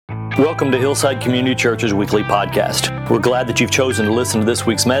Welcome to Hillside Community Church's weekly podcast. We're glad that you've chosen to listen to this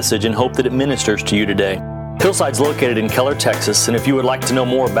week's message and hope that it ministers to you today. Hillside's located in Keller, Texas, and if you would like to know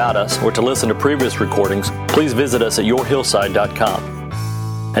more about us or to listen to previous recordings, please visit us at yourhillside.com.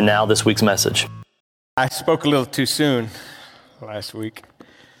 And now this week's message. I spoke a little too soon last week.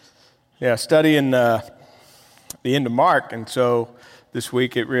 Studying the end of Mark, and so this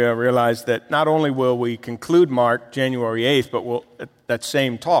week it realized that not only will we conclude Mark January 8th, but that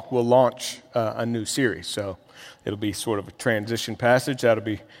same talk will launch a new series. So it'll be sort of a transition passage. That'll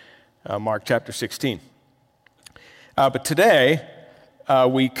be Mark chapter 16. But today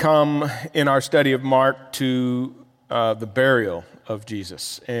we come in our study of Mark to the burial of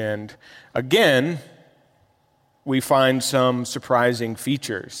Jesus. And again, we find some surprising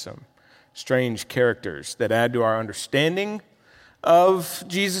features, some strange characters that add to our understanding of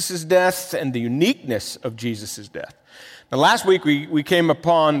Jesus' death and the uniqueness of Jesus' death. Now, last week we came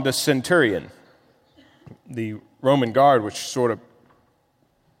upon the centurion, the Roman guard, which sort of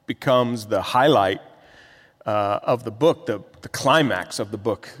becomes the highlight of the book, the climax of the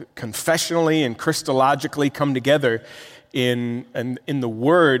book. Confessionally and Christologically come together in the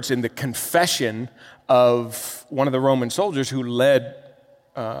words, in the confession of one of the Roman soldiers who led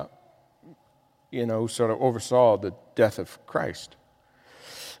sort of oversaw the death of Christ.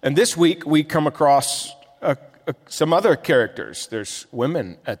 And this week we come across some other characters. There's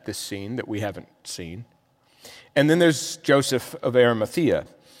women at this scene that we haven't seen. And then there's Joseph of Arimathea.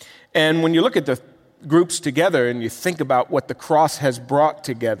 And when you look at the groups together and you think about what the cross has brought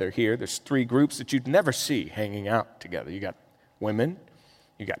together here, there's three groups that you'd never see hanging out together. You got women,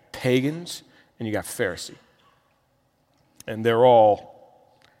 you got pagans, and you got Pharisee. And they're all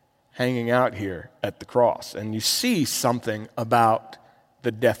hanging out here at the cross. And you see something about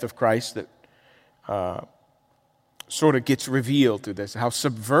the death of Christ that sort of gets revealed through this, how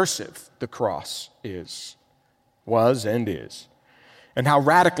subversive the cross was and is, and how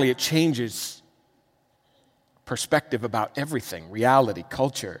radically it changes perspective about everything, reality,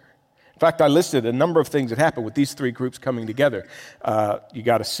 culture. In fact, I listed a number of things that happen with these three groups coming together. You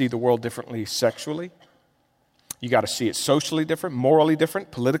got to see the world differently sexually. You got to see it socially different, morally different,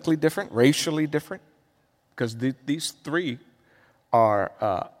 politically different, racially different, because these three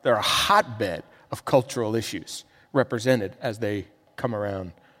are they're a hotbed of cultural issues represented as they come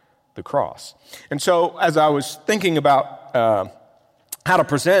around the cross. And so, as I was thinking about how to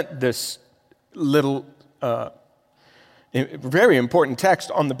present this little, very important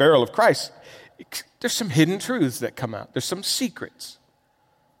text on the burial of Christ, there's some hidden truths that come out. There's some secrets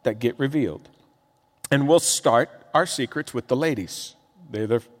that get revealed. And we'll start our secrets with the ladies. They're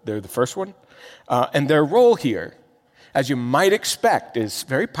the first one. And their role here, as you might expect, is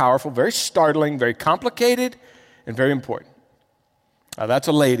very powerful, very startling, very complicated, and very important. That's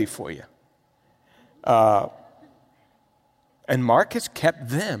a lady for you. And Mark has kept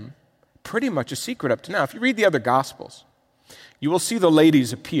them pretty much a secret up to now. If you read the other Gospels, you will see the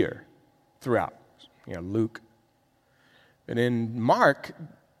ladies appear throughout. Luke. But in Mark,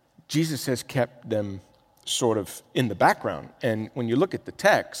 Jesus has kept them sort of in the background. And when you look at the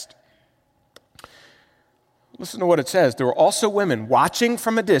text, listen to what it says. There were also women watching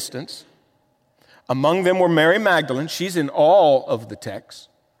from a distance. Among them were Mary Magdalene. She's in all of the texts.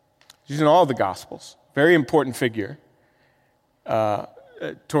 She's in all the Gospels. Very important figure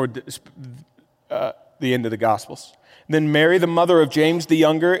toward the end of the Gospels. And then Mary, the mother of James the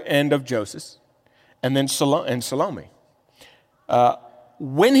Younger and of Joseph. And then Salome.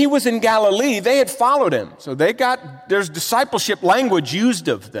 When he was in Galilee, they had followed him. So there's discipleship language used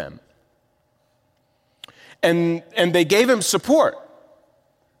of them. And they gave him support.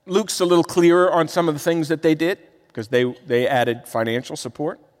 Luke's a little clearer on some of the things that they did, because they added financial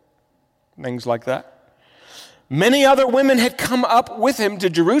support, things like that. Many other women had come up with him to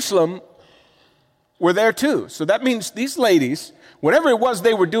Jerusalem, were there too. So that means these ladies, whatever it was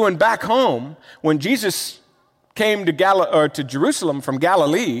they were doing back home, when Jesus came to Jerusalem from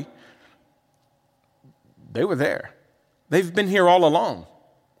Galilee, they were there. They've been here all along.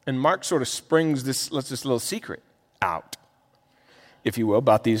 And Mark sort of springs this little secret out, if you will,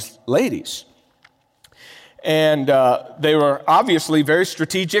 about these ladies. And they were obviously very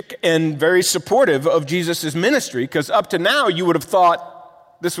strategic and very supportive of Jesus' ministry, because up to now you would have thought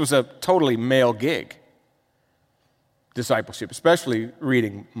this was a totally male gig, discipleship, especially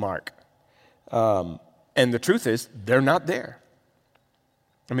reading Mark. And the truth is, they're not there.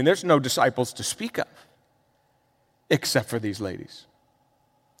 I mean, there's no disciples to speak of, except for these ladies.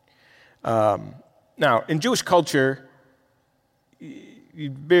 Now, in Jewish culture,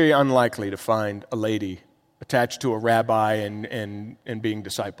 you're very unlikely to find a lady attached to a rabbi and being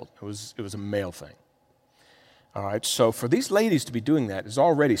discipled. It was a male thing. All right, so for these ladies to be doing that is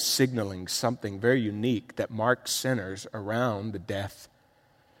already signaling something very unique that Mark centers around the death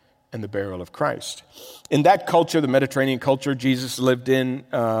and the burial of Christ. In that culture, the Mediterranean culture Jesus lived in,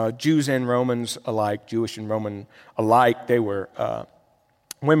 Jews and Romans alike, Jewish and Roman alike,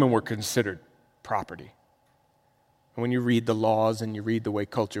 women were considered property. And when you read the laws and you read the way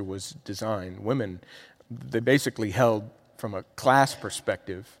culture was designed, women, they basically held, from a class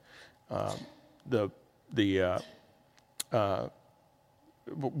perspective,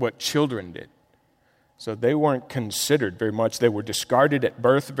 what children did. So they weren't considered very much. They were discarded at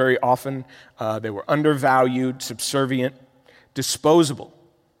birth very often. They were undervalued, subservient, disposable.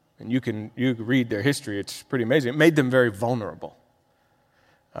 And you can read their history. It's pretty amazing. It made them very vulnerable.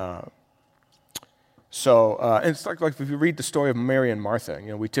 And it's like if you read the story of Mary and Martha,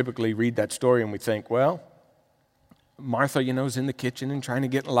 we typically read that story and we think, well, Martha, is in the kitchen and trying to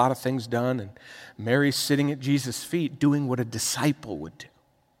get a lot of things done, and Mary's sitting at Jesus' feet doing what a disciple would do,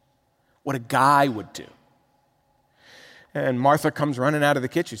 what a guy would do. And Martha comes running out of the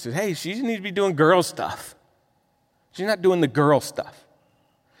kitchen. She says, hey, she needs to be doing girl stuff. She's not doing the girl stuff.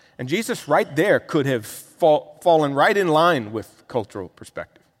 And Jesus right there could have fallen right in line with cultural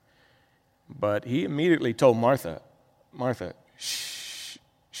perspective. But he immediately told Martha,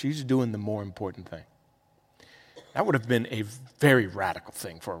 she's doing the more important thing. That would have been a very radical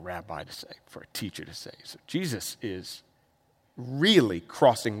thing for a rabbi to say, for a teacher to say. So Jesus is really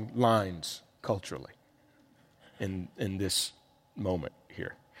crossing lines culturally in this moment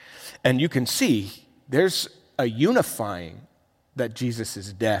here. And you can see there's a unifying that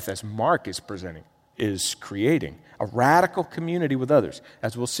Jesus' death, as Mark is presenting, is creating. A radical community with others,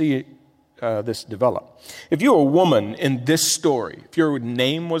 as we'll see this develop. If you were a woman in this story, if your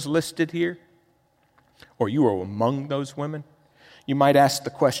name was listed here, or you were among those women, you might ask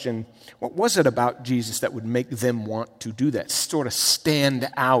the question, what was it about Jesus that would make them want to do that, sort of stand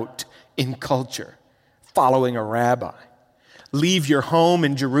out in culture, following a rabbi? Leave your home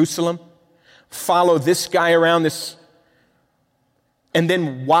in Jerusalem, follow this guy around and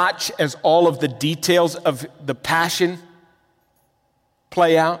then watch as all of the details of the passion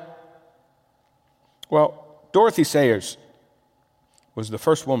play out? Well, Dorothy Sayers was the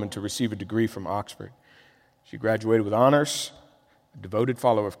first woman to receive a degree from Oxford. She graduated with honors, a devoted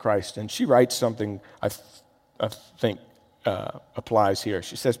follower of Christ, and she writes something I think applies here.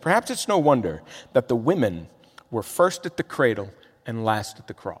 She says, perhaps it's no wonder that the women were first at the cradle and last at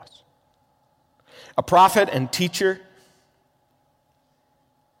the cross. A prophet and teacher,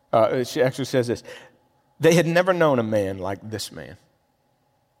 she actually says this, they had never known a man like this man.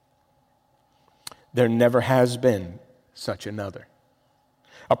 There never has been such another.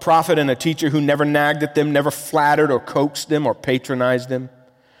 A prophet and a teacher who never nagged at them, never flattered or coaxed them or patronized them,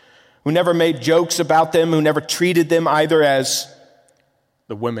 who never made jokes about them, who never treated them either as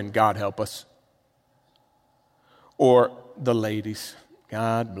the women, God help us, or the ladies,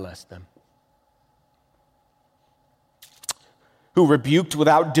 God bless them, who rebuked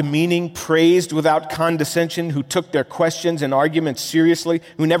without demeaning, praised without condescension, who took their questions and arguments seriously,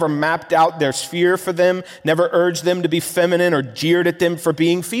 who never mapped out their sphere for them, never urged them to be feminine or jeered at them for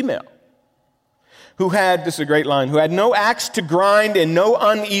being female, who had, this is a great line, who had no axe to grind and no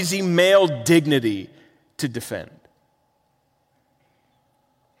uneasy male dignity to defend.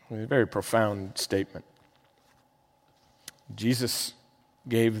 A very profound statement. Jesus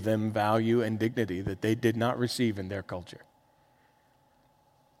gave them value and dignity that they did not receive in their culture.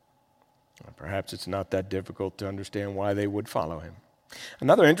 Perhaps it's not that difficult to understand why they would follow him.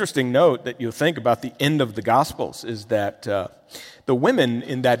 Another interesting note that you'll think about the end of the Gospels is that the women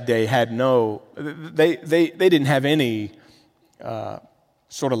in that day had they didn't have any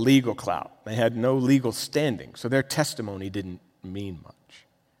sort of legal clout. They had no legal standing, so their testimony didn't mean much.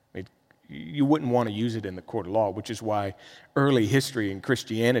 I mean, you wouldn't want to use it in the court of law, which is why early history in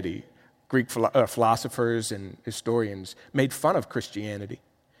Christianity, Greek philosophers and historians made fun of Christianity.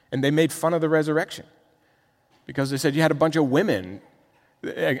 And they made fun of the resurrection because they said you had a bunch of women,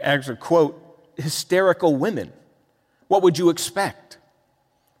 actually, quote, hysterical women. What would you expect?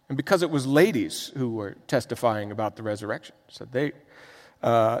 And because it was ladies who were testifying about the resurrection. So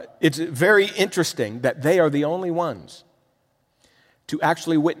it's very interesting that they are the only ones to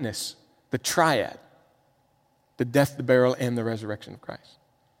actually witness the triad, the death, the burial, and the resurrection of Christ.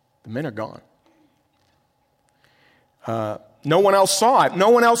 The men are gone. No one else saw it.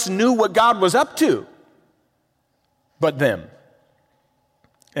 No one else knew what God was up to but them.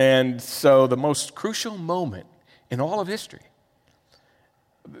 And so the most crucial moment in all of history,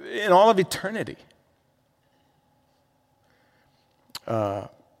 in all of eternity,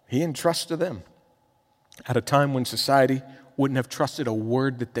 he entrusts to them at a time when society wouldn't have trusted a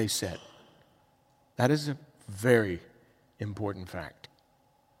word that they said. That is a very important fact.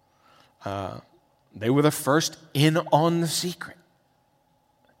 They were the first in on the secret.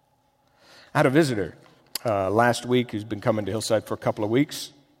 I had a visitor last week who's been coming to Hillside for a couple of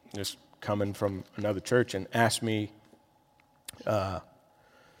weeks, just coming from another church, and asked me about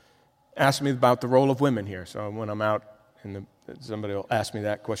the role of women here. So when I'm out, somebody will ask me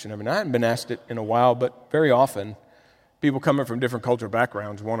that question every night. I haven't been asked it in a while, but very often people coming from different cultural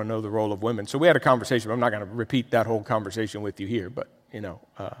backgrounds want to know the role of women. So we had a conversation. I'm not going to repeat that whole conversation with you here, but,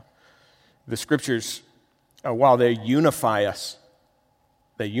 the Scriptures, while they unify us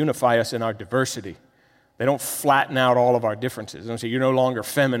in our diversity. They don't flatten out all of our differences. They don't say you're no longer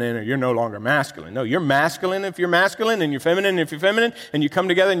feminine or you're no longer masculine. No, you're masculine if you're masculine, and you're feminine if you're feminine, and you come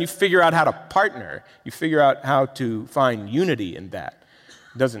together and you figure out how to partner. You figure out how to find unity in that.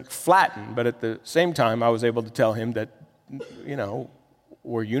 It doesn't flatten, but at the same time, I was able to tell him that,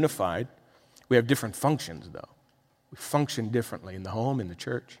 we're unified. We have different functions, though. We function differently in the home, in the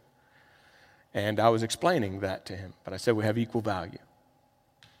church. And I was explaining that to him, but I said we have equal value.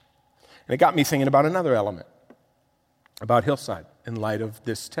 And it got me thinking about another element, about Hillside, in light of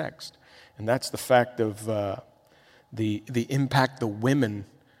this text. And that's the fact of the impact the women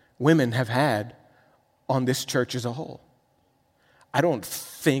have had on this church as a whole. I don't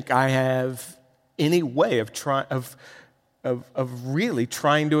think I have any way of really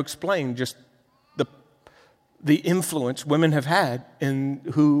trying to explain just the influence women have had in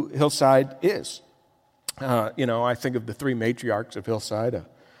who Hillside is. I think of the three matriarchs of Hillside,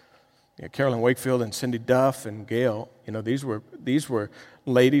 Carolyn Wakefield and Cindy Duff and Gail. These were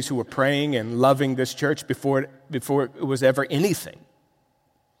ladies who were praying and loving this church before it was ever anything.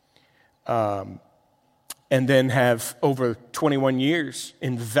 And then have, over 21 years,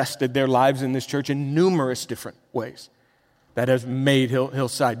 invested their lives in this church in numerous different ways that has made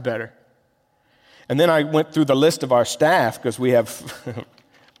Hillside better. And then I went through the list of our staff, because we have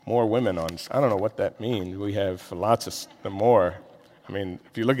more women on. I don't know what that means. We have lots of more.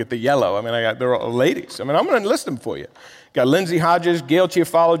 If you look at the yellow, they're all ladies. I'm going to list them for you. Got Lindsay Hodges, Gail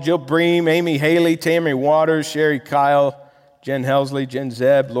Chiofalo, Jill Bream, Amy Haley, Tammy Waters, Sherry Kyle, Jen Helsley, Jen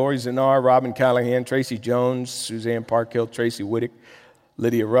Zebb, Lori Zanar, Robin Callahan, Tracy Jones, Suzanne Parkhill, Tracy Whittick,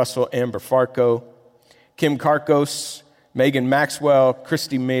 Lydia Russell, Amber Farco, Kim Karkos, Megan Maxwell,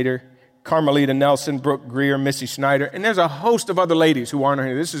 Christy Mater, Carmelita Nelson, Brooke Greer, Missy Snyder, and there's a host of other ladies who aren't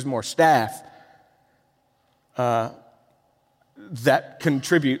here. This is more staff that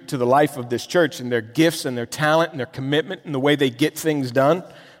contribute to the life of this church, and their gifts and their talent and their commitment and the way they get things done.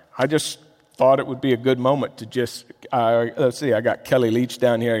 I just thought it would be a good moment to just, let's see, I got Kelly Leach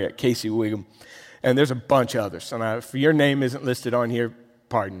down here, I got Casey Wiggum, and there's a bunch of others. And if your name isn't listed on here,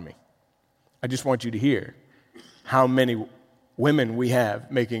 pardon me. I just want you to hear how many women we have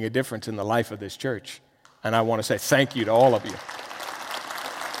making a difference in the life of this church. And I want to say thank you to all of you.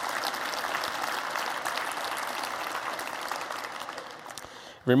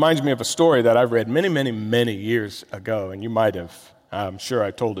 It reminds me of a story that I read many, many, many years ago, and you might have, I'm sure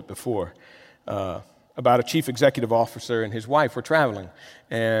I told it before, about a chief executive officer and his wife were traveling,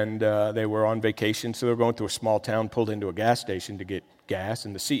 and they were on vacation, so they were going through a small town, pulled into a gas station to get gas,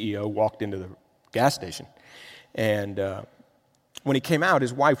 and the CEO walked into the gas station. And when he came out,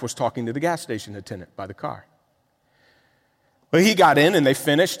 his wife was talking to the gas station attendant by the car. Well, he got in, and they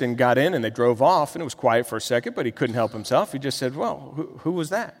finished and got in, and they drove off, and it was quiet for a second, but he couldn't help himself. He just said, well, who was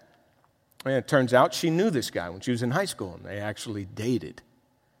that? And it turns out she knew this guy when she was in high school, and they actually dated.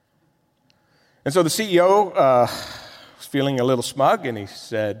 And so the CEO was feeling a little smug, and he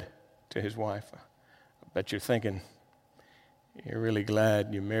said to his wife, I bet you're thinking, you're really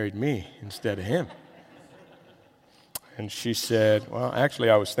glad you married me instead of him. And she said, well, actually,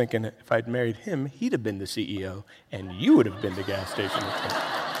 I was thinking if I'd married him, he'd have been the CEO, and you would have been the gas station attendant.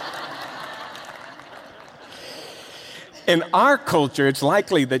 In our culture, it's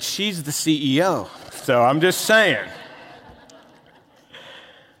likely that she's the CEO. So I'm just saying.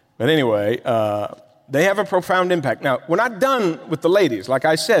 But anyway, they have a profound impact. Now, we're not done with the ladies. Like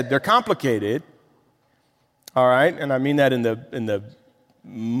I said, they're complicated. All right? And I mean that in the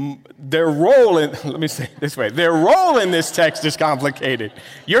their role in, let me say it this way, their role in this text is complicated.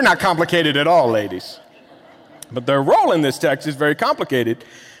 You're not complicated at all, ladies. But their role in this text is very complicated.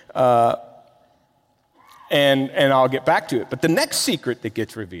 And I'll get back to it. But the next secret that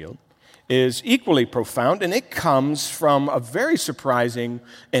gets revealed is equally profound, and it comes from a very surprising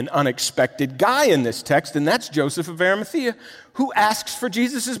and unexpected guy in this text, and that's Joseph of Arimathea, who asks for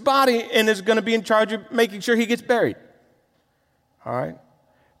Jesus' body and is going to be in charge of making sure he gets buried. All right?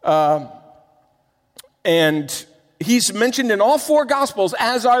 And he's mentioned in all four Gospels,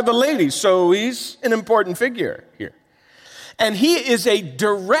 as are the ladies, so he's an important figure here. And he is a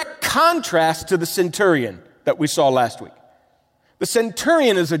direct contrast to the centurion that we saw last week. The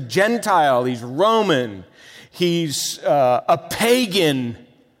centurion is a Gentile, he's Roman, he's a pagan.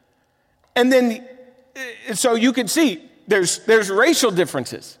 And then, so you can see, there's racial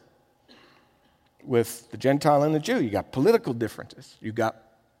differences. With the Gentile and the Jew, you got political differences, you got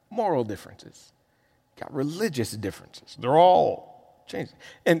moral differences, you got religious differences. They're all changing.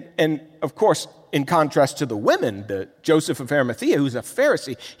 And of course, in contrast to the women, the Joseph of Arimathea, who's a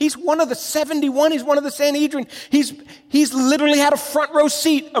Pharisee, he's one of the 71, he's one of the Sanhedrin. He's literally had a front row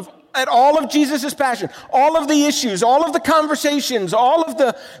seat at all of Jesus' passion, all of the issues, all of the conversations, all of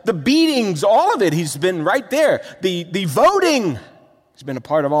the beatings, all of it. He's been right there. The voting, he's been a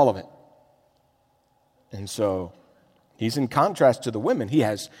part of all of it. And so he's in contrast to the women.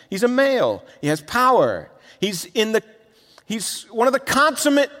 He's a male. He has power. He's one of the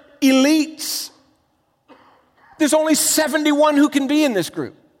consummate elites. There's only 71 who can be in this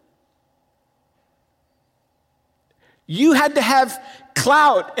group. You had to have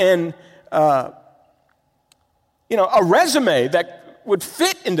clout and a resume that would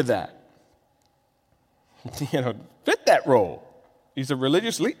fit into that. Fit that role. He's a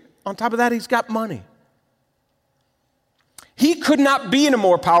religious leader. On top of that, he's got money. He could not be in a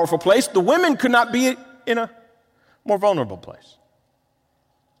more powerful place. The women could not be in a more vulnerable place.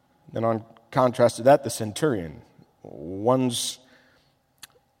 Then on contrast to that, the centurion. One's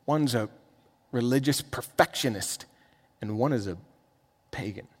a religious perfectionist, and one is a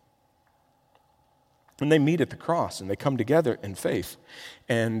pagan. And they meet at the cross, and they come together in faith.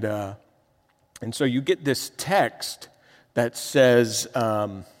 And so you get this text that says,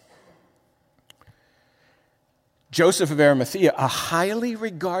 Joseph of Arimathea, a highly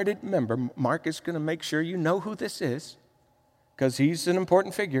regarded member. Mark is going to make sure you know who this is, because he's an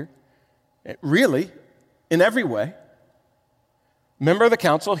important figure, really, in every way. Member of the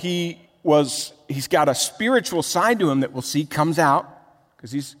council, he's got a spiritual side to him that we'll see comes out,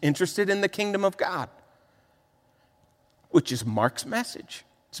 because he's interested in the kingdom of God, which is Mark's message.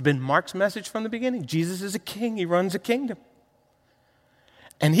 It's been Mark's message from the beginning. Jesus is a king. He runs a kingdom.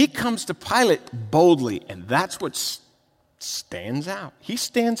 And he comes to Pilate boldly, and that's what stands out. He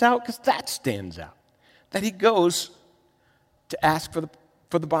stands out because that stands out. That he goes to ask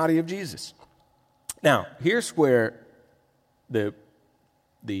for the body of Jesus. Now, here's where the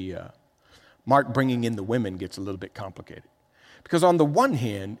Mark bringing in the women gets a little bit complicated. Because on the one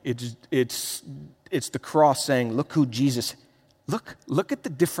hand, it's the cross saying, look at the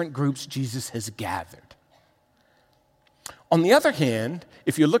different groups Jesus has gathered. On the other hand,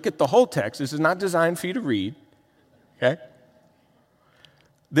 if you look at the whole text, this is not designed for you to read, okay?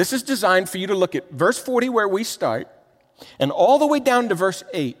 This is designed for you to look at verse 40 where we start, and all the way down to verse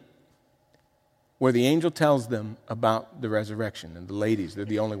 8 where the angel tells them about the resurrection, and the ladies, they're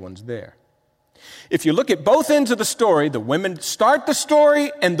the only ones there. If you look at both ends of the story, the women start the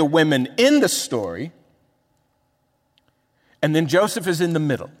story and the women end the story, and then Joseph is in the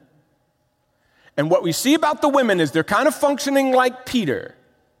middle. And what we see about the women is they're kind of functioning like Peter.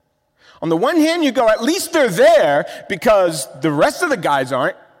 On the one hand, you go, at least they're there because the rest of the guys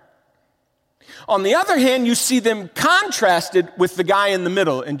aren't. On the other hand, you see them contrasted with the guy in the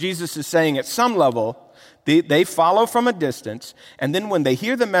middle. And Jesus is saying at some level, they follow from a distance. And then when they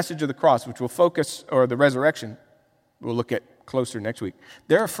hear the message of the cross, which will focus, or the resurrection, we'll look at closer next week,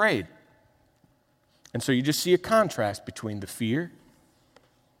 they're afraid. And so you just see a contrast between the fear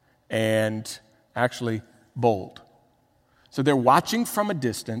and actually bold. So they're watching from a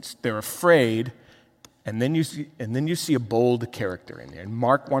distance, they're afraid, and then you see a bold character in there. And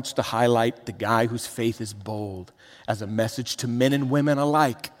Mark wants to highlight the guy whose faith is bold as a message to men and women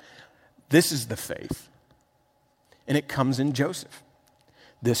alike. This is the faith. And it comes in Joseph,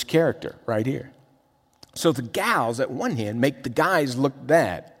 this character right here. So the gals at one hand make the guys look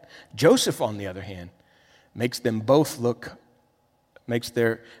bad. Joseph, on the other hand, makes them both look makes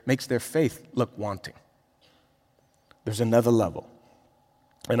their faith look wanting. There's another level.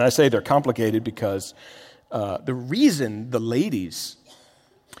 And I say they're complicated because the reason the ladies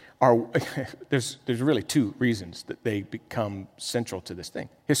are, there's really two reasons that they become central to this thing.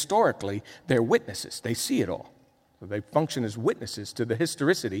 Historically, they're witnesses. They see it all. So they function as witnesses to the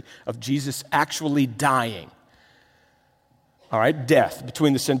historicity of Jesus actually dying. All right, death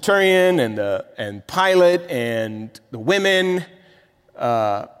between the centurion and Pilate and the women.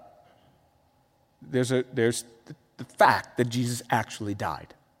 There's the fact that Jesus actually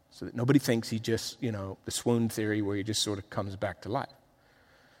died. so that nobody thinks he just, the swoon theory where he just sort of comes back to life.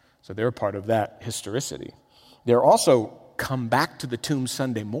 So they're a part of that historicity. They're also come back to the tomb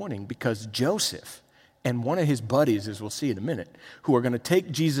Sunday morning because Joseph and one of his buddies, as we'll see in a minute, who are going to take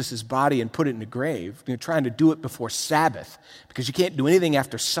Jesus' body and put it in the grave, they're trying to do it before Sabbath because you can't do anything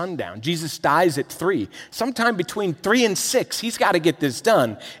after sundown. Jesus dies at 3. Sometime between 3 and 6, he's got to get this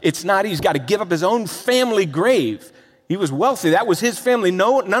done. It's not he's got to give up his own family grave. He was wealthy. That was his family.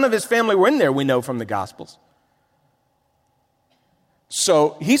 None of his family were in there, we know from the Gospels.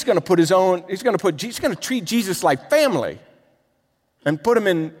 So he's going to treat Jesus like family and put him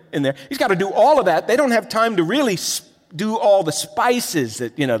in there. He's got to do all of that. They don't have time to really do all the spices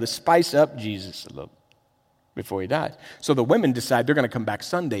that, to spice up Jesus a little before he dies. So the women decide they're going to come back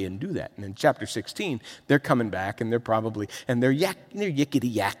Sunday and do that. And in chapter 16, they're coming back and they're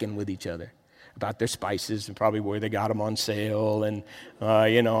yickety-yakking with each other about their spices and probably where they got them on sale and,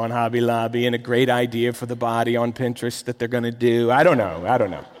 on Hobby Lobby and a great idea for the body on Pinterest that they're going to do. I don't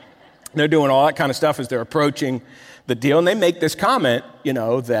know. They're doing all that kind of stuff as they're approaching the deal. And they make this comment,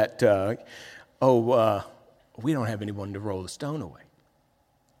 that, we don't have anyone to roll the stone away.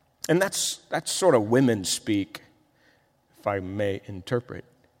 And that's sort of women speak, if I may interpret.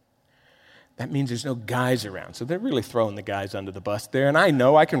 That means there's no guys around. So they're really throwing the guys under the bus there. And I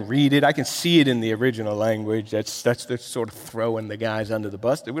know, I can read it, I can see it in the original language. That's they're sort of throwing the guys under the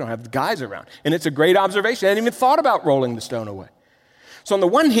bus. We don't have the guys around. And it's a great observation. I hadn't even thought about rolling the stone away. So on the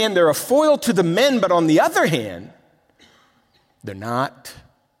one hand, they're a foil to the men, but on the other hand, they're not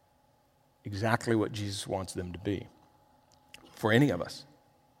exactly what Jesus wants them to be for any of us,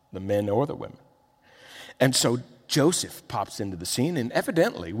 the men or the women. And so Joseph pops into the scene, and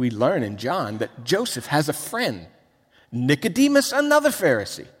evidently we learn in John that Joseph has a friend, Nicodemus, another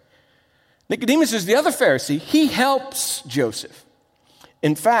Pharisee. Nicodemus is the other Pharisee. He helps Joseph.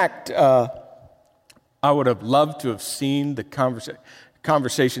 In fact, I would have loved to have seen the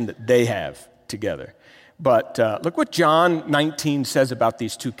conversation that they have together. But look what John 19 says about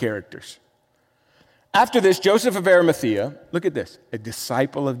these two characters. After this, Joseph of Arimathea, look at this, a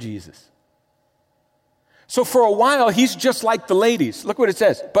disciple of Jesus. So for a while, he's just like the ladies. Look what it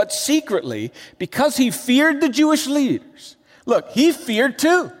says. But secretly, because he feared the Jewish leaders. Look, he feared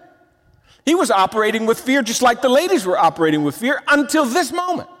too. He was operating with fear just like the ladies were operating with fear until this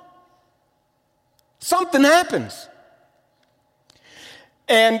moment. Something happens.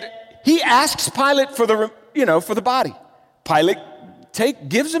 And he asks Pilate for the body. Pilate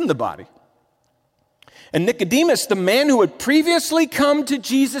gives him the body. And Nicodemus, the man who had previously come to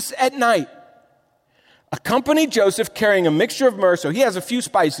Jesus at night, accompanied Joseph carrying a mixture of myrrh. So he has a few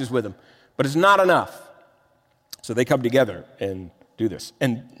spices with him, but it's not enough. So they come together and do this.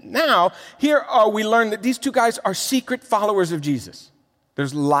 And now, we learn that these two guys are secret followers of Jesus.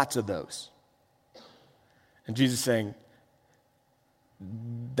 There's lots of those. And Jesus is saying,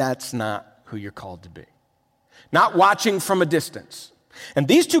 that's not who you're called to be. Not watching from a distance. And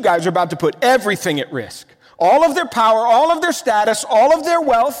these two guys are about to put everything at risk. All of their power, all of their status, all of their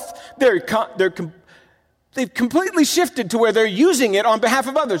wealth, they've completely shifted to where they're using it on behalf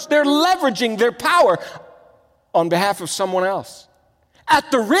of others. They're leveraging their power on behalf of someone else at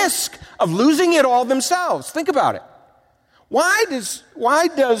the risk of losing it all themselves. Think about it. Why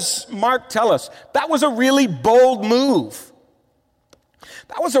does Mark tell us that was a really bold move?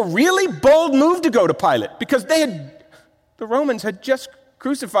 That was a really bold move to go to Pilate because the Romans had just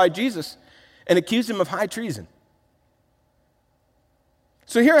crucified Jesus and accused him of high treason.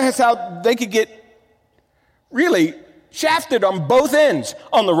 So here is how they could get really shafted on both ends.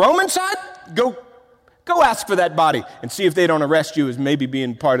 On the Roman side, go ask for that body and see if they don't arrest you as maybe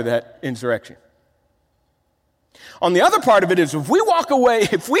being part of that insurrection. On the other part of it is if we walk away,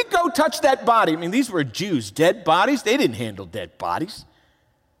 if we go touch that body, these were Jews, dead bodies, they didn't handle dead bodies.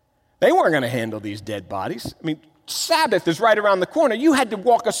 They weren't going to handle these dead bodies. Sabbath is right around the corner. You had to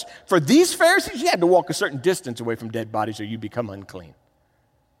walk for these Pharisees, you had to walk a certain distance away from dead bodies or you become unclean.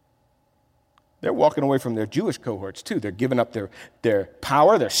 They're walking away from their Jewish cohorts too. They're giving up their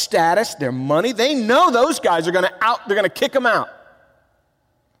power, their status, their money. They know those guys are they're going to kick them out.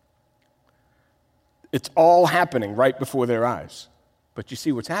 It's all happening right before their eyes. But you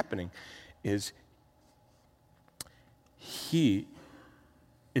see what's happening is he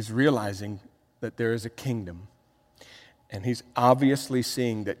is realizing that there is a kingdom. And he's obviously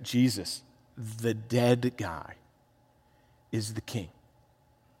seeing that Jesus, the dead guy, is the king.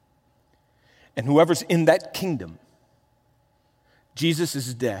 And whoever's in that kingdom,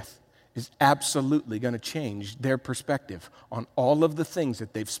 Jesus' death is absolutely going to change their perspective on all of the things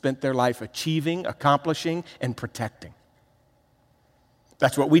that they've spent their life achieving, accomplishing, and protecting.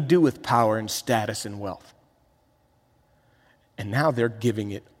 That's what we do with power and status and wealth. And now they're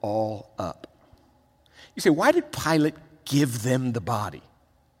giving it all up. You say, why did Pilate give them the body?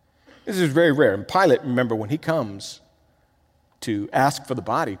 This is very rare. And Pilate, remember, when he comes to ask for the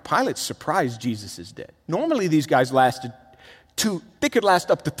body, Pilate's surprised Jesus is dead. Normally these guys they could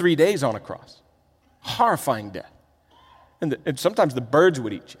last up to 3 days on a cross. Horrifying death. And sometimes the birds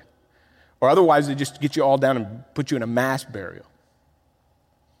would eat you. Or otherwise they just get you all down and put you in a mass burial.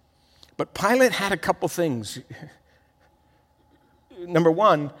 But Pilate had a couple things. Number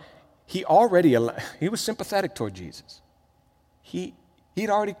one, he was sympathetic toward Jesus. He'd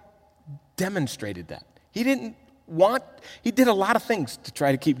already demonstrated that. He did a lot of things to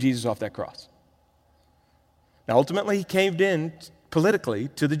try to keep Jesus off that cross. Now, ultimately, he caved in politically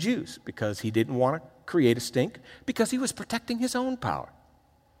to the Jews because he didn't want to create a stink, because he was protecting his own power.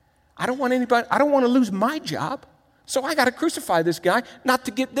 I don't want to lose my job, so I got to crucify this guy, not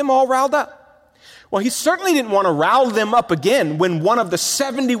to get them all riled up. Well, he certainly didn't want to rile them up again when one of the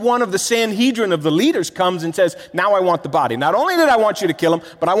 71 of the Sanhedrin of the leaders comes and says, now I want the body. Not only did I want you to kill him,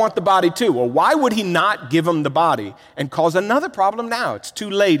 but I want the body too. Well, why would he not give him the body and cause another problem now? It's too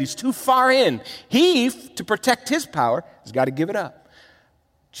late. He's too far in. He, to protect his power, has got to give it up.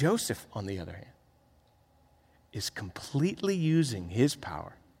 Joseph, on the other hand, is completely using his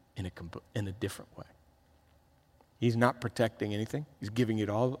power in a different way. He's not protecting anything. He's giving it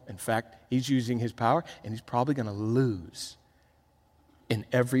all. In fact, he's using his power, and he's probably going to lose in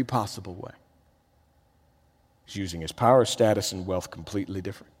every possible way. He's using his power, status, and wealth completely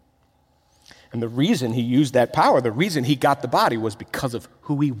different. And the reason he used that power, the reason he got the body, was because of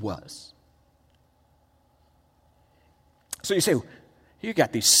who he was. So you say, you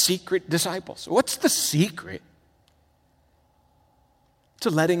got these secret disciples. What's the secret to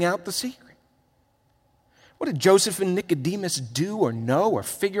letting out the secret? What did Joseph and Nicodemus do or know or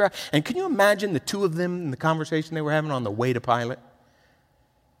figure out? And can you imagine the two of them in the conversation they were having on the way to Pilate?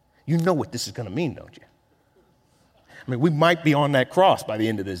 You know what this is going to mean, don't you? I mean, we might be on that cross by the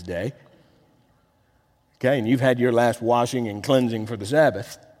end of this day. Okay, and you've had your last washing and cleansing for the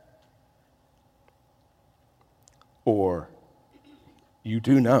Sabbath. Or you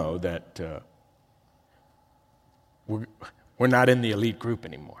do know that we're not in the elite group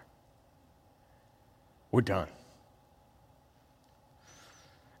anymore. We're done.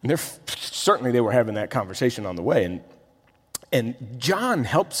 And certainly they were having that conversation on the way. And John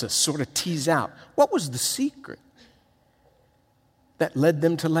helps us sort of tease out what was the secret that led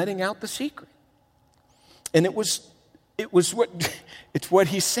them to letting out the secret. And it's what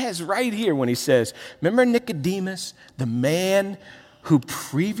he says right here when he says, remember Nicodemus, the man who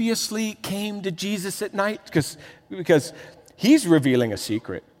previously came to Jesus at night? Because he's revealing a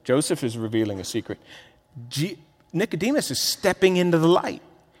secret. Joseph is revealing a secret. Nicodemus is stepping into the light.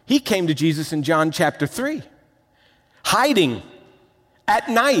 He came to Jesus in John chapter 3, hiding at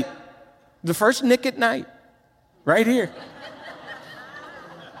night, the first Nick at night, right here.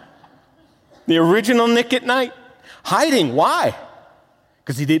 The original Nick at night, hiding. Why?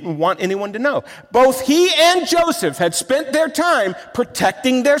 Because he didn't want anyone to know. Both he and Joseph had spent their time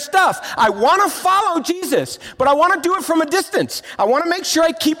protecting their stuff. I want to follow Jesus, but I want to do it from a distance. I want to make sure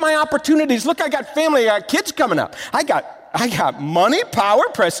I keep my opportunities. Look, I got family, I got kids coming up. I got money, power,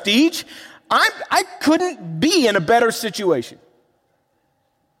 prestige. I couldn't be in a better situation.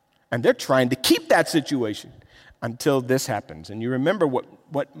 And they're trying to keep that situation until this happens. And you remember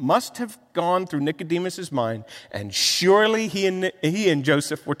what must have gone through Nicodemus' mind, and surely he and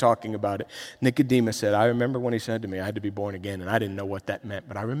Joseph were talking about it. Nicodemus said, I remember when he said to me, I had to be born again, and I didn't know what that meant,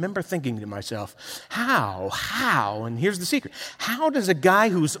 but I remember thinking to myself, how, and here's the secret, how does a guy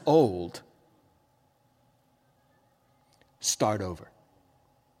who's old start over?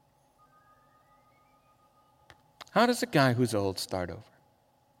 How does a guy who's old start over?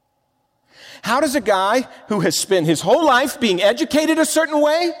 How does a guy who has spent his whole life being educated a certain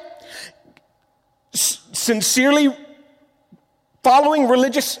way, sincerely following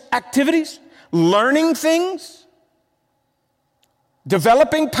religious activities, learning things,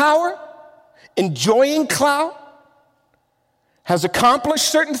 developing power, enjoying clout, has accomplished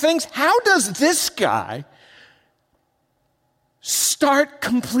certain things, how does this guy start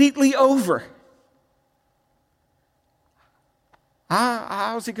completely over?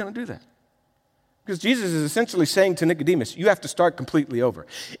 How's he going to do that? Because Jesus is essentially saying to Nicodemus, you have to start completely over.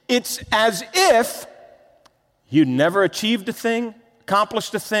 It's as if you'd never achieved a thing,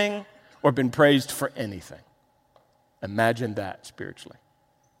 accomplished a thing, or been praised for anything. Imagine that spiritually.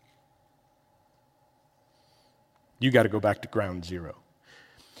 You got to go back to ground zero.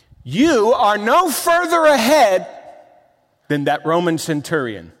 You are no further ahead than that Roman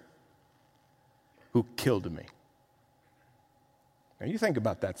centurion who killed me. Now you think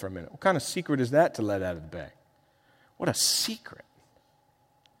about that for a minute. What kind of secret is that to let out of the bag? What a secret.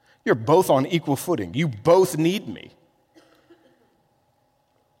 You're both on equal footing. You both need me.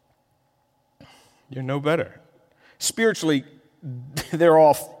 You're no better. Spiritually,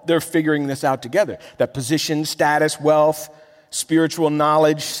 they're figuring this out together. That position, status, wealth, spiritual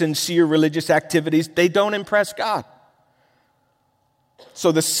knowledge, sincere religious activities, they don't impress God.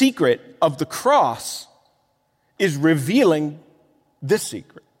 So the secret of the cross is revealing this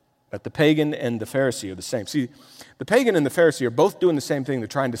secret, that the pagan and the Pharisee are the same. See, the pagan and the Pharisee are both doing the same thing. They're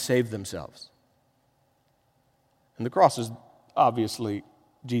trying to save themselves. And the cross is obviously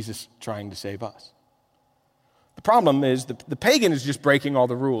Jesus trying to save us. The problem is the pagan is just breaking all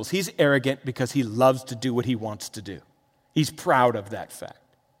the rules. He's arrogant because he loves to do what he wants to do. He's proud of that fact.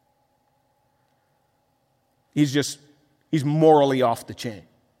 He's morally off the chain.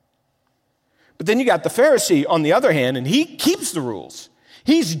 But then you got the Pharisee on the other hand, and he keeps the rules.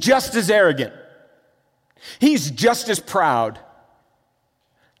 He's just as arrogant. He's just as proud.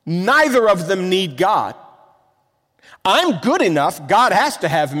 Neither of them need God. I'm good enough. God has to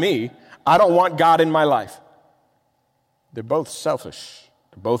have me. I don't want God in my life. They're both selfish.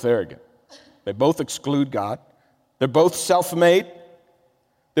 They're both arrogant. They both exclude God. They're both self-made.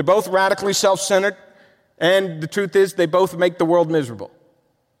 They're both radically self-centered. And the truth is, they both make the world miserable.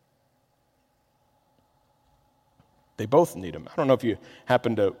 They both need him. I don't know if you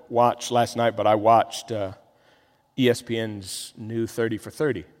happened to watch last night, but I watched ESPN's new 30 for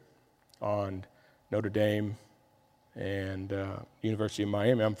 30 on Notre Dame and University of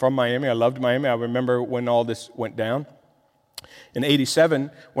Miami. I'm from Miami. I loved Miami. I remember when all this went down. In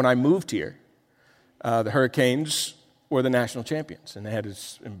 87, when I moved here, the Hurricanes were the national champions, and they had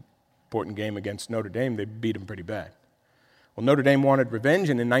this important game against Notre Dame. They beat them pretty bad. Well, Notre Dame wanted revenge,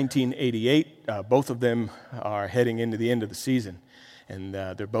 and in 1988, both of them are heading into the end of the season, and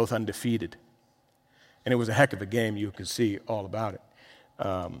they're both undefeated. And it was a heck of a game. You could see all about it.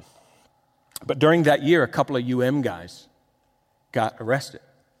 But during that year, a couple of guys got arrested.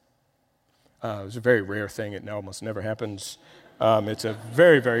 It was a very rare thing. It almost never happens. It's a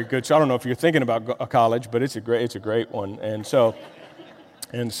very, very good show. I don't know if you're thinking about a college, but it's a great one. So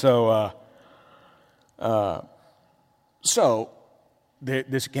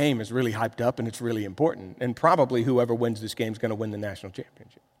this game is really hyped up, and it's really important. And probably whoever wins this game is going to win the national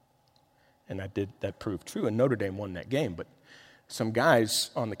championship. And that proved true, and Notre Dame won that game. But some guys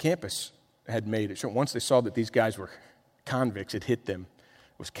on the campus had made it sure. Once they saw that these guys were convicts, it hit them.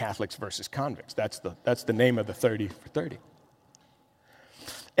 It was Catholics versus convicts. That's the name of the 30 for 30.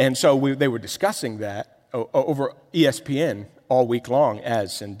 And so they were discussing that over ESPN all week long,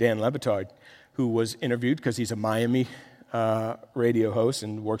 and Dan Levitard, who was interviewed because he's a Miami radio host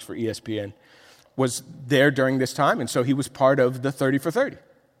and works for ESPN, was there during this time, and so he was part of the 30 for 30.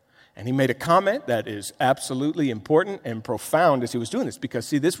 And he made a comment that is absolutely important and profound as he was doing this, because,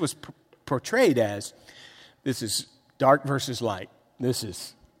 see, this was portrayed as, this is dark versus light. This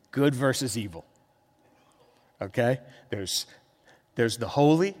is good versus evil. Okay? There's the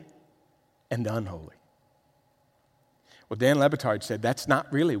holy and the unholy. Well, Dan Levitard said that's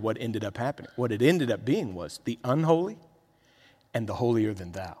not really what ended up happening. What it ended up being was the unholy and the holier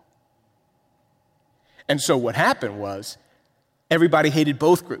than thou. And so what happened was everybody hated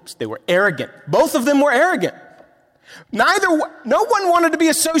both groups. They were arrogant. Both of them were arrogant. No one wanted to be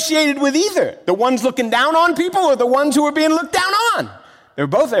associated with either. The ones looking down on people or the ones who were being looked down on. They were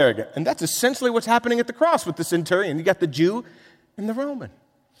both arrogant. And that's essentially what's happening at the cross with the centurion. You got the Jew and the Roman.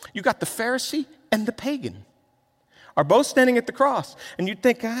 You got the Pharisee and the pagan. Are both standing at the cross. And you'd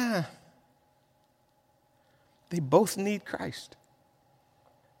think, they both need Christ.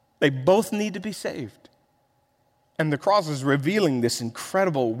 They both need to be saved. And the cross is revealing this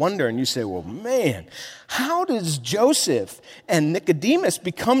incredible wonder. And you say, well, man, how does Joseph and Nicodemus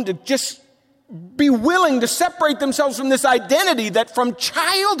become to just be willing to separate themselves from this identity that from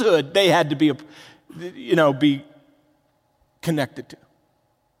childhood they had to be connected to?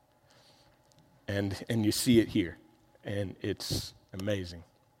 And you see it here. And it's amazing.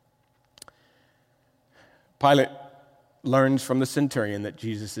 Pilate learns from the centurion that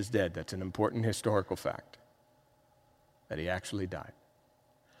Jesus is dead. That's an important historical fact, that he actually died.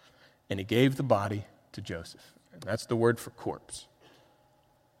 And he gave the body to Joseph. And that's the word for corpse.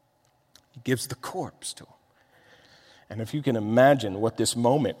 He gives the corpse to him. And if you can imagine what this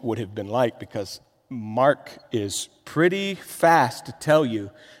moment would have been like, because Mark is pretty fast to tell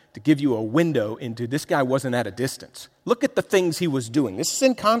you, to give you a window into this guy wasn't at a distance. Look at the things he was doing. This is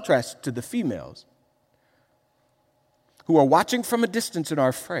in contrast to the females. who are watching from a distance and are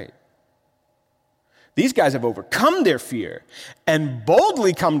afraid. These guys have overcome their fear and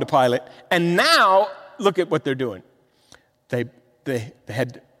boldly come to Pilate, and now look at what they're doing. They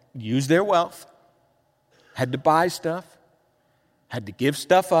had to use their wealth, had to buy stuff, had to give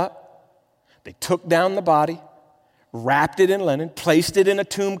stuff up. They took down the body, wrapped it in linen, placed it in a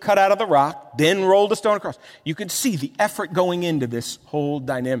tomb cut out of the rock, then rolled a stone across. You can see the effort going into this whole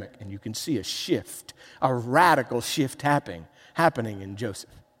dynamic, and you can see a shift, a radical shift happening in Joseph,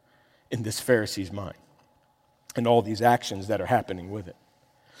 in this Pharisee's mind, and all these actions that are happening with it.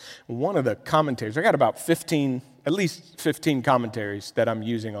 One of the commentaries, I got about at least 15 commentaries that I'm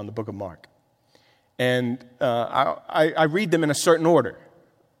using on the book of Mark. And I read them in a certain order,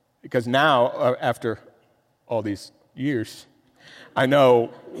 because now, after all these years, I know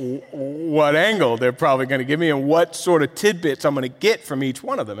what angle they're probably going to give me and what sort of tidbits I'm going to get from each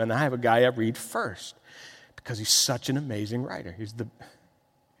one of them. And I have a guy I read first, because he's such an amazing writer. He's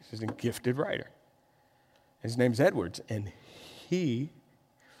a gifted writer. His name's Edwards, and he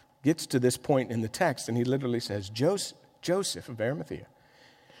gets to this point in the text, and he literally says, Joseph of Arimathea,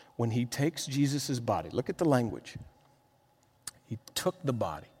 when he takes Jesus' body, look at the language. He took the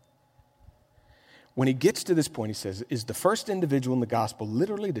body. When he gets to this point, he says, is the first individual in the gospel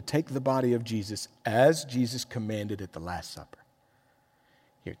literally to take the body of Jesus as Jesus commanded at the Last Supper.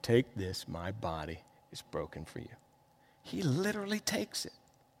 Here, take this, my body is broken for you. He literally takes it.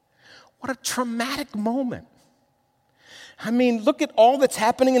 What a traumatic moment. I mean, look at all that's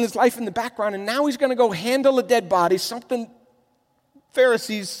happening in his life in the background, and now he's going to go handle a dead body, something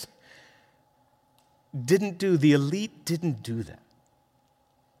Pharisees didn't do. The elite didn't do that.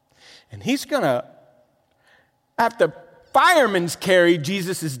 And he's going to have to firemen's carry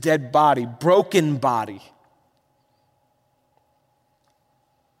Jesus' dead body, broken body,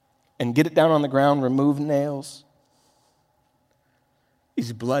 and get it down on the ground, remove nails.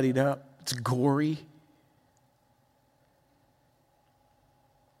 He's bloodied up. It's gory.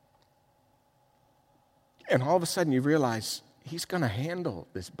 And all of a sudden you realize he's going to handle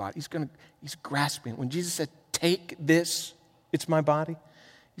this body. He's grasping it. When Jesus said, take this, it's my body,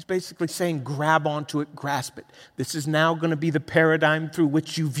 he's basically saying, grab onto it, grasp it. This is now going to be the paradigm through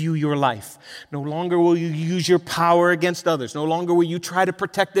which you view your life. No longer will you use your power against others. No longer will you try to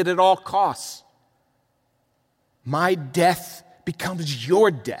protect it at all costs. My death becomes your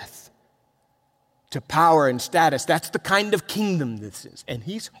death to power and status. That's the kind of kingdom this is. And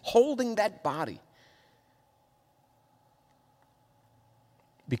he's holding that body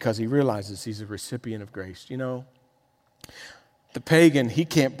because he realizes he's a recipient of grace. You know, the pagan, he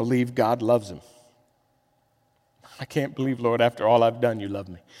can't believe God loves him. I can't believe, Lord, after all I've done, you love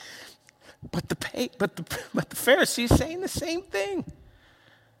me. But the Pharisee is saying the same thing.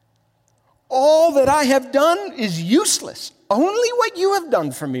 All that I have done is useless. Only what you have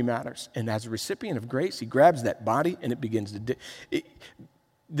done for me matters. And as a recipient of grace, he grabs that body and it begins to...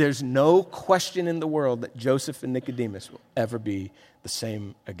 There's no question in the world that Joseph and Nicodemus will ever be the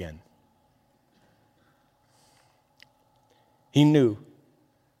same again. He knew,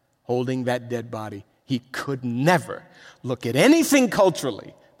 holding that dead body, he could never look at anything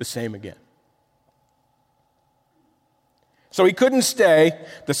culturally the same again. So he couldn't stay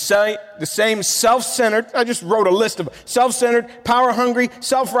the same self-centered, I just wrote a list of self-centered, power-hungry,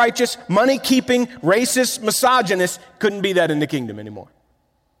 self-righteous, money-keeping, racist, misogynist. Couldn't be that in the kingdom anymore.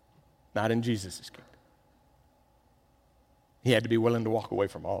 Not in Jesus' kingdom. He had to be willing to walk away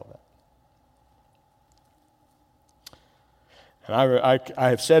from all of that. And I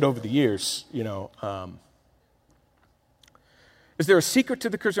have said over the years, you know, is there a secret to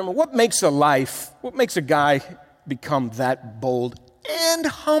the Christian? What makes a guy become that bold and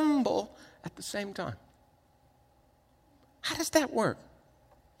humble at the same time? How does that work?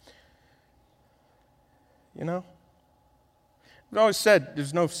 You know? I've always said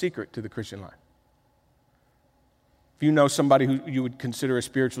there's no secret to the Christian life. If you know somebody who you would consider a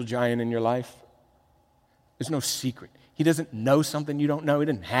spiritual giant in your life, there's no secret. He doesn't know something you don't know. He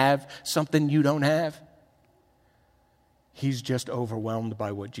doesn't have something you don't have. He's just overwhelmed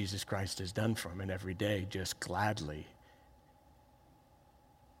by what Jesus Christ has done for him, and every day just gladly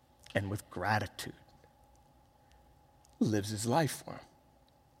and with gratitude lives his life for him.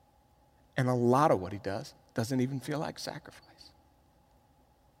 And a lot of what he does doesn't even feel like sacrifice,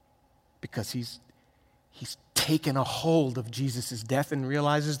 because he's taken a hold of Jesus' death and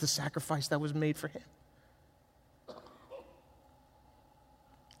realizes the sacrifice that was made for him.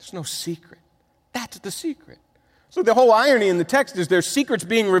 There's no secret. That's the secret. So the whole irony in the text is there's secrets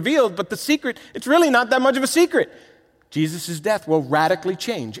being revealed, but the secret, it's really not that much of a secret. Jesus' death will radically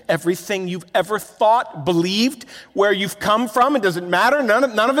change everything you've ever thought, believed, where you've come from. It doesn't matter. None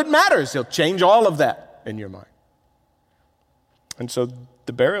of it matters. He'll change all of that in your mind. And so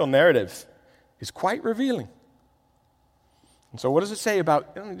the burial narrative is quite revealing. And so what does it say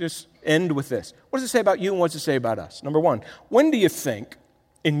about, let me just end with this. What does it say about you and what does it say about us? Number one, when do you think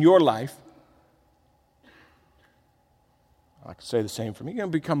in your life, I could say the same for me, you're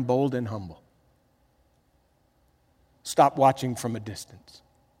going to become bold and humble? Stop watching from a distance.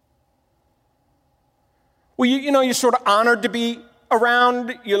 Well, you're sort of honored to be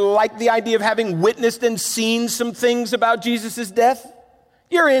around. You like the idea of having witnessed and seen some things about Jesus' death.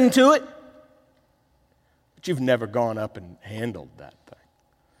 You're into it. But you've never gone up and handled that thing.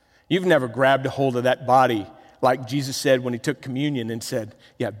 You've never grabbed a hold of that body like Jesus said when he took communion and said,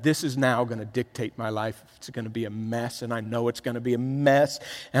 yeah, this is now going to dictate my life. It's going to be a mess, and I know it's going to be a mess,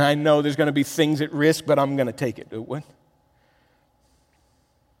 and I know there's going to be things at risk, but I'm going to take it. What?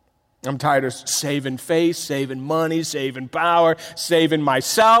 I'm tired of saving face, saving money, saving power, saving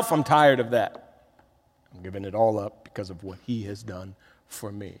myself. I'm tired of that. I'm giving it all up because of what he has done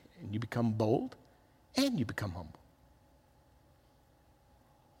for me. And you become bold, and you become humble.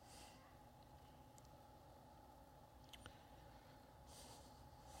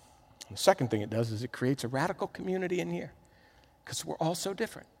 The second thing it does is it creates a radical community in here because we're all so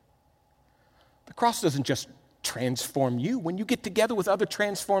different. The cross doesn't just transform you. When you get together with other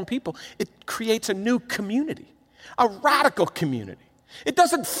transformed people, it creates a new community, a radical community. It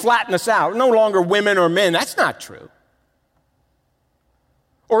doesn't flatten us out. No longer women or men. That's not true.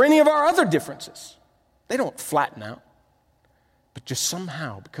 Or any of our other differences. They don't flatten out. But just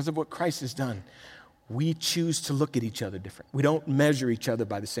somehow, because of what Christ has done, we choose to look at each other different. We don't measure each other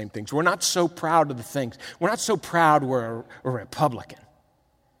by the same things. We're not so proud of the things. We're not so proud we're a Republican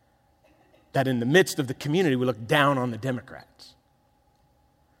that in the midst of the community we look down on the Democrats.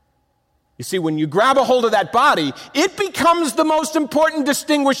 You see, when you grab a hold of that body, it becomes the most important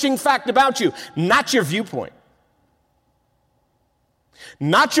distinguishing fact about you, not your viewpoint,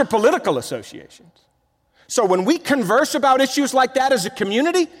 not your political associations. So when we converse about issues like that as a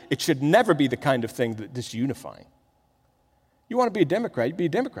community, it should never be the kind of thing that is unifying. You want to be a Democrat, you be a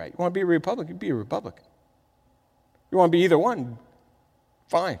Democrat. You want to be a Republican, you be a Republican. You want to be either one,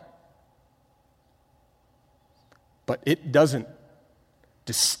 fine. But it doesn't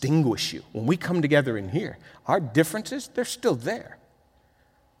distinguish you. When we come together in here, our differences, they're still there.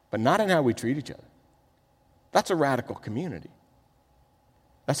 But not in how we treat each other. That's a radical community.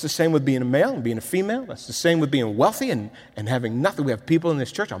 That's the same with being a male and being a female. That's the same with being wealthy and having nothing. We have people in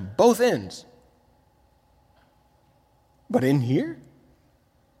this church on both ends. But in here,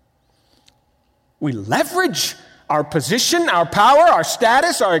 we leverage our position, our power, our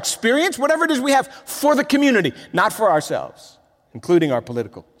status, our experience, whatever it is we have for the community, not for ourselves, including our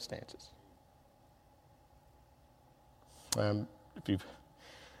political stances. If you've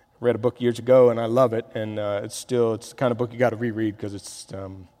read a book years ago, and I love it, and it's the kind of book you got to reread because it's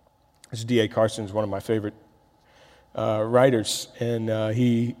D.A. Carson's one of my favorite writers, and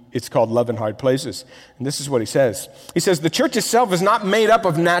it's called Love in Hard Places. And this is what he says. He says, the church itself is not made up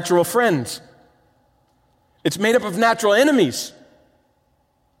of natural friends. It's made up of natural enemies.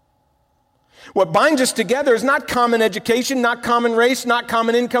 What binds us together is not common education, not common race, not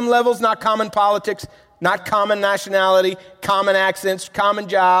common income levels, not common politics, not common nationality, common accents, common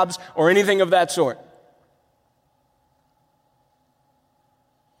jobs, or anything of that sort.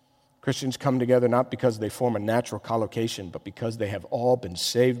 Christians come together not because they form a natural collocation, but because they have all been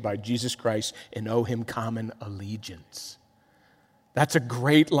saved by Jesus Christ and owe him common allegiance. That's a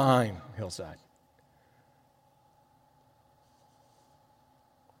great line, Hillside.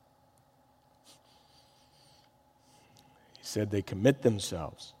 He said they commit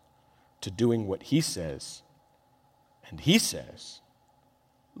themselves to doing what he says, and he says,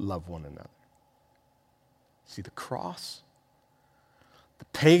 love one another. See, the cross, the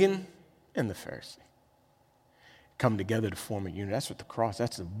pagan and the Pharisee come together to form a unity. That's what the cross,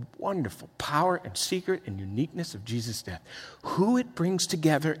 that's the wonderful power and secret and uniqueness of Jesus' death. Who it brings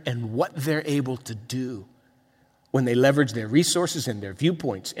together and what they're able to do when they leverage their resources and their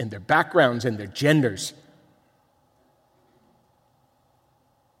viewpoints and their backgrounds and their genders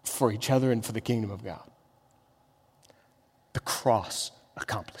for each other and for the kingdom of God. The cross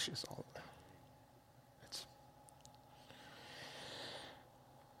accomplishes all of that.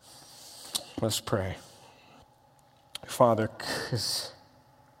 Let's pray. Father,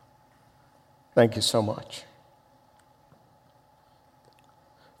 thank you so much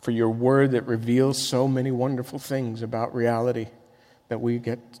for your word that reveals so many wonderful things about reality that we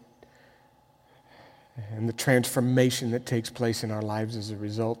get and the transformation that takes place in our lives as a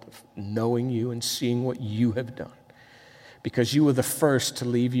result of knowing you and seeing what you have done. Because you were the first to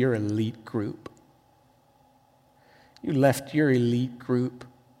leave your elite group. You left your elite group,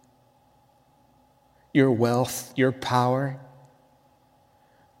 your wealth, your power.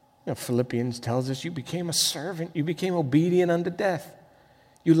 Philippians tells us you became a servant. You became obedient unto death.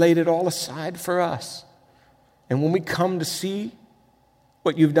 You laid it all aside for us. And when we come to see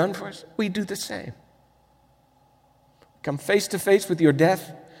what you've done for us, we do the same. Come face to face with your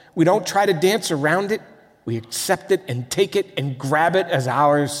death. We don't try to dance around it. We accept it and take it and grab it as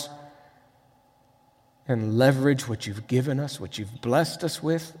ours and leverage what you've given us, what you've blessed us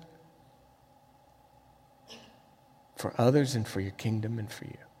with for others and for your kingdom and for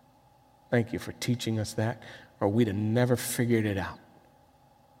you. Thank you for teaching us that, or we'd have never figured it out.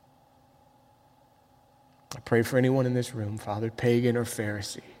 I pray for anyone in this room, Father, pagan or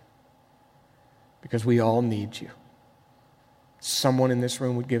Pharisee, because we all need you. Someone in this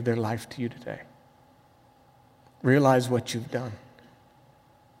room would give their life to you today. Realize what you've done.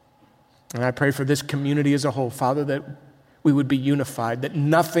 And I pray for this community as a whole, Father, that we would be unified, that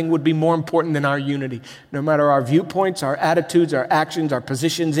nothing would be more important than our unity. No matter our viewpoints, our attitudes, our actions, our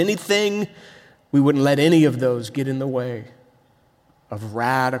positions, anything, we wouldn't let any of those get in the way of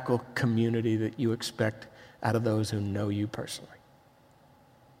radical community that you expect out of those who know you personally.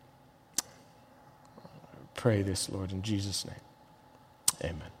 I pray this, Lord, in Jesus' name.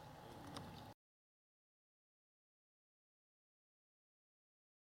 Amen.